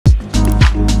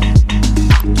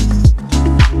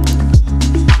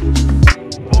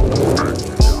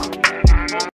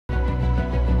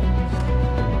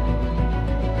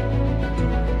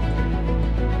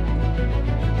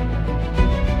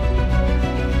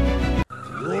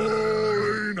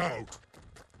out!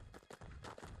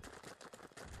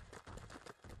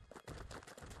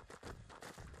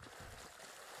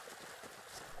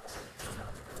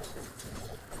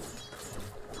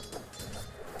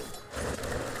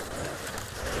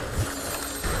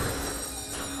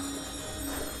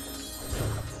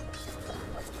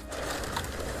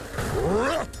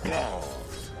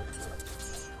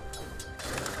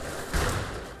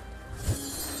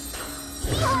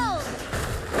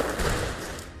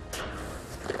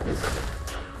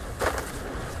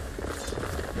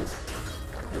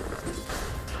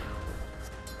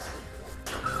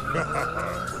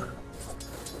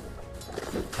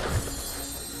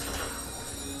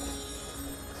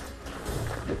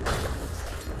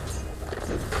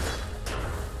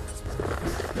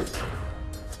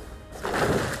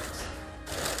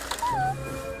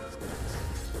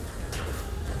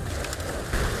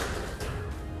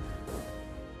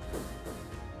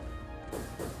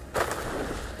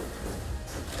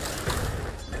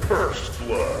 First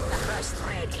blood. The first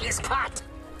thread is cut.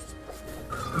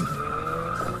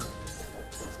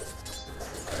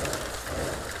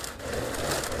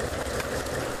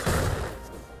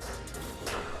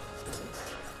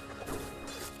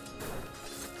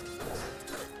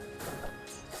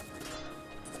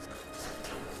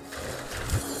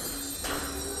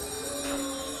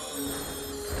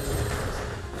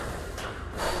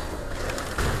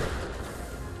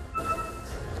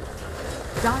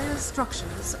 Dire's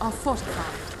structures are fortified.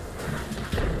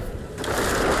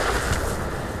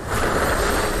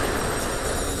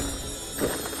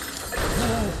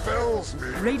 Who fells me?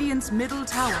 Radiant's middle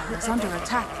tower is under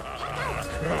attack.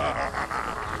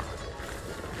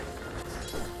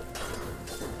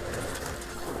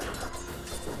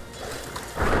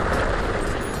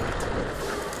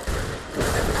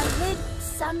 A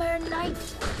midsummer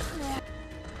night.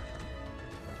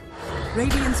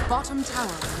 Radiant's bottom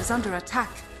tower is under attack.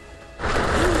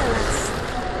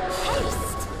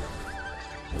 Haste.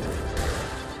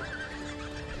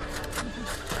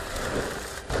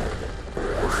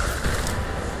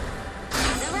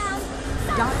 Around.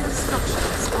 Dire's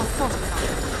structures are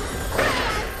fortified.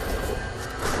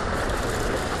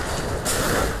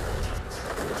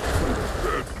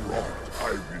 Bedrock, I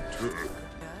return.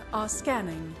 Are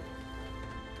scanning.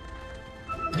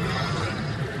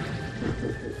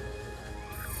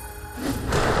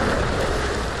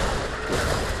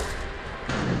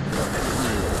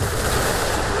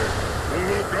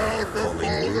 Look out for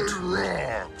fallen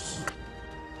rocks!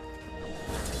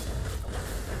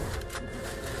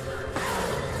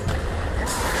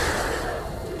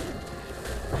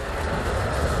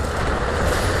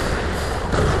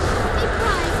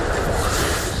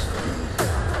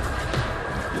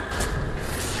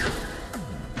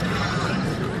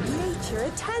 Nature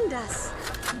attend us.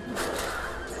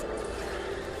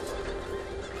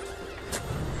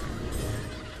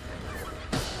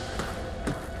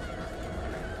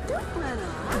 Don't run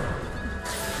off.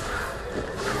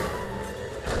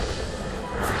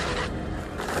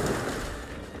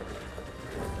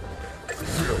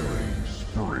 Killing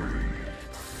spree.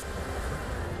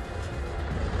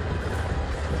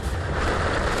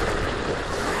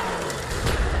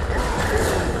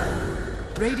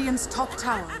 Radiant's top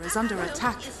tower is under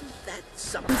attack. Isn't that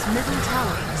something? Radiant's middle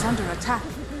tower is under attack.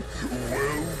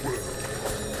 Well, well.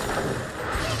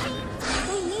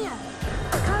 Stay near.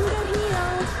 Come get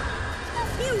healed.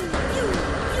 Pew, pew,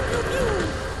 pew, pew, pew.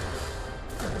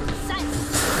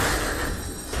 Silence.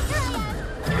 Here I am.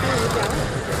 There we go.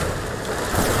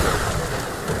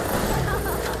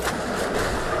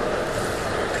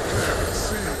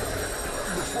 See,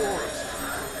 the forest.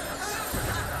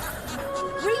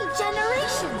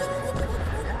 Regeneration.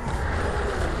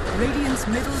 Radiant's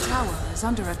middle tower is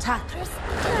under attack.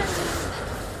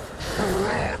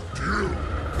 Rocked you.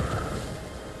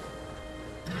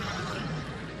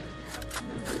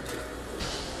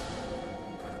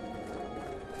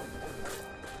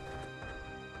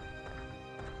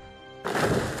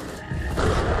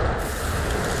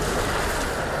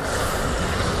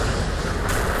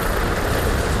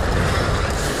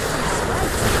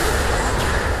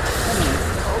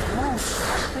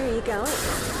 There you go.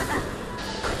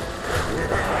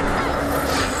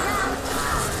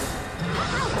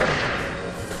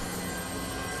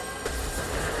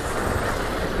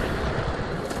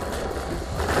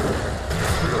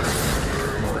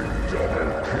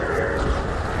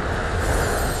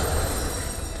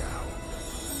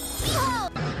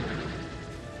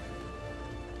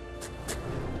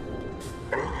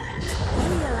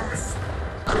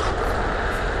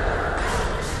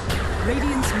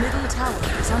 Radiant's middle tower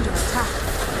is under attack.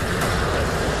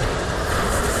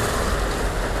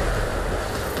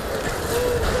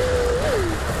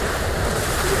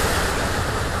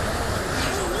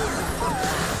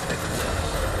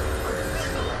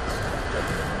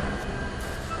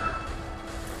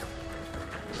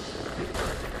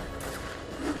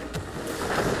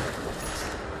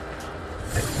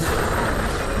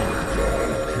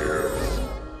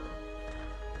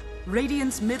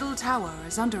 Radiant's middle tower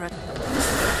is under attack. You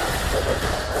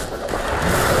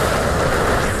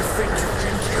think you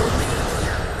can kill me?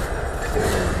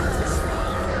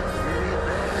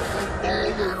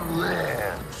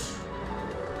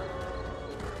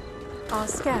 Are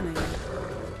scanning.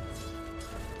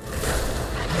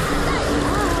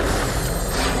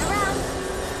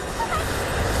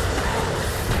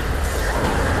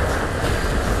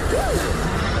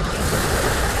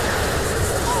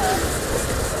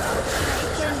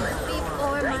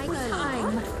 Before my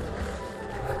time.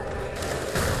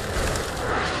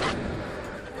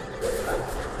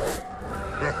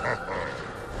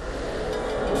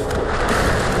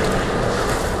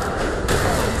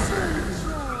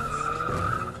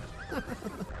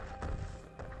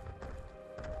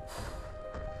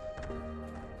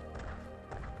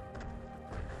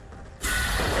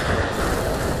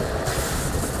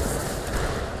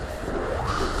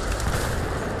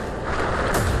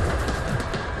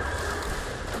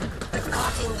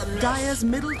 Dire's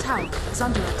middle tower is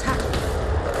under attack.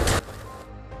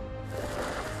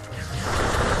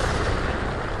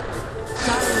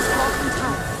 Dire's bottom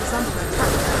tower is under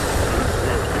attack.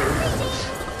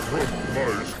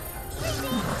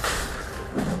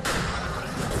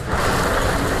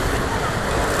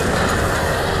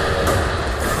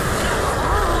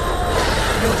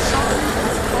 Your shrine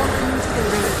has fallen to the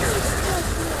radiant.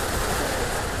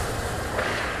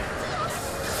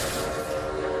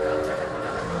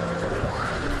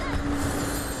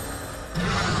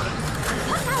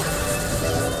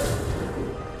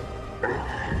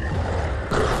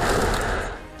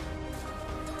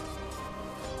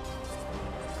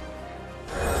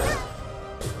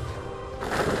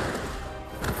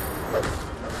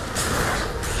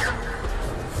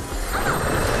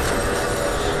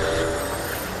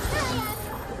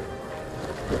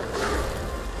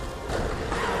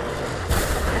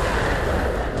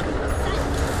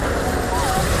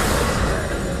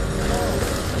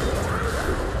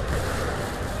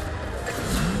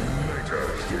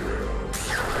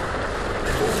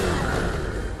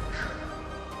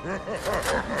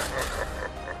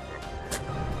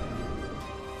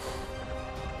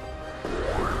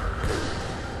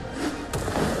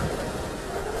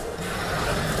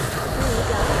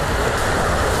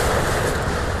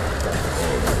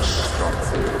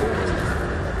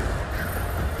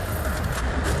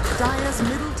 Dire's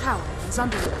middle tower is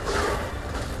under attack.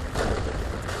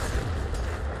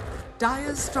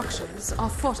 Dire's structures are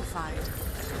fortified.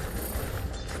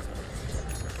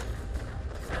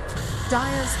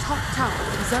 Dire's top tower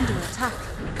is under attack.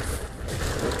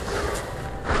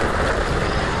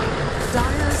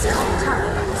 Dire's top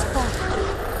tower is falling.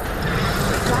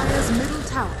 Dire's middle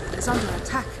tower is under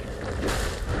attack.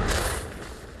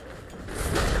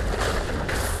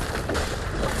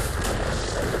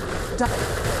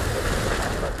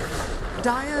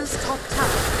 Dire's top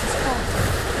tower is falling.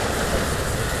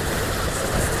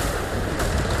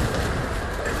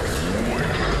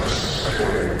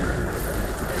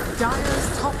 Dire's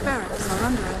top barracks are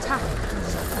under attack.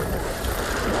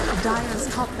 Dire's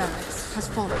top barracks has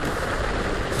fallen.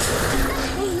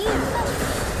 Hey, you!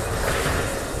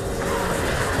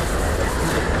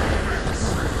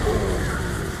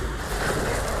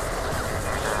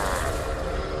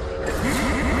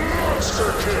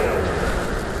 Monster kill!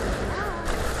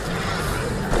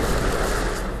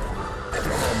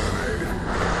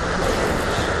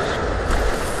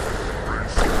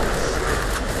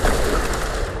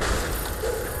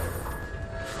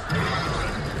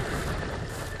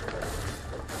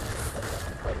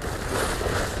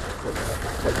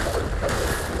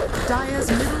 Dire's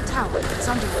middle tower is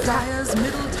under attack. Dire's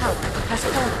middle tower has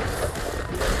fallen.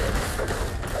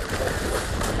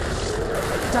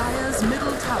 Dire's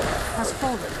middle tower has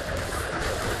fallen.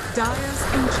 Dire's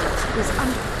ancient is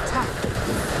under attack.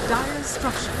 Dire's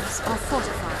structures are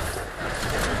fortified.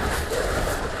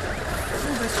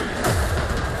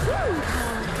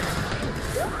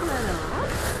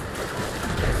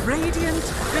 Radiant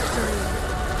victory.